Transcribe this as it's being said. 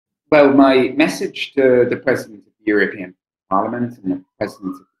Well, my message to the President of the European Parliament and the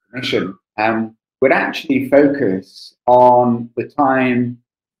President of the Commission would actually focus on the time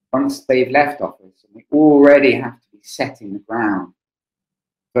once they've left office, and we already have to be setting the ground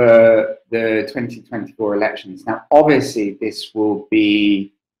for the 2024 elections. Now, obviously, this will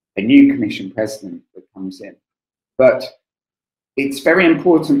be a new Commission President that comes in, but it's very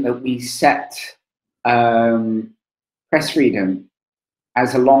important that we set press freedom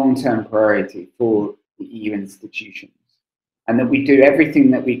as a long-term priority for the EU institutions, and that we do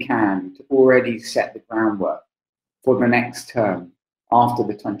everything that we can to already set the groundwork for the next term after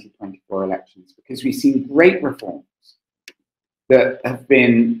the 2024 elections, because we've seen great reforms that have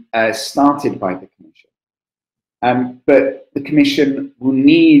been started by the Commission. But the Commission will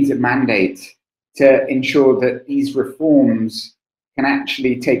need a mandate to ensure that these reforms can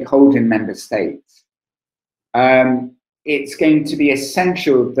actually take hold in member states. It's going to be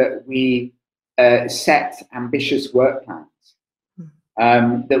essential that we set ambitious work plans,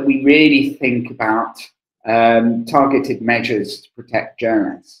 that we really think about targeted measures to protect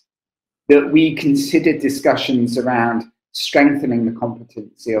journalists, that we consider discussions around strengthening the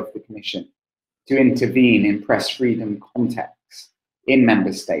competency of the Commission to intervene in press freedom contexts in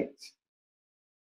member states,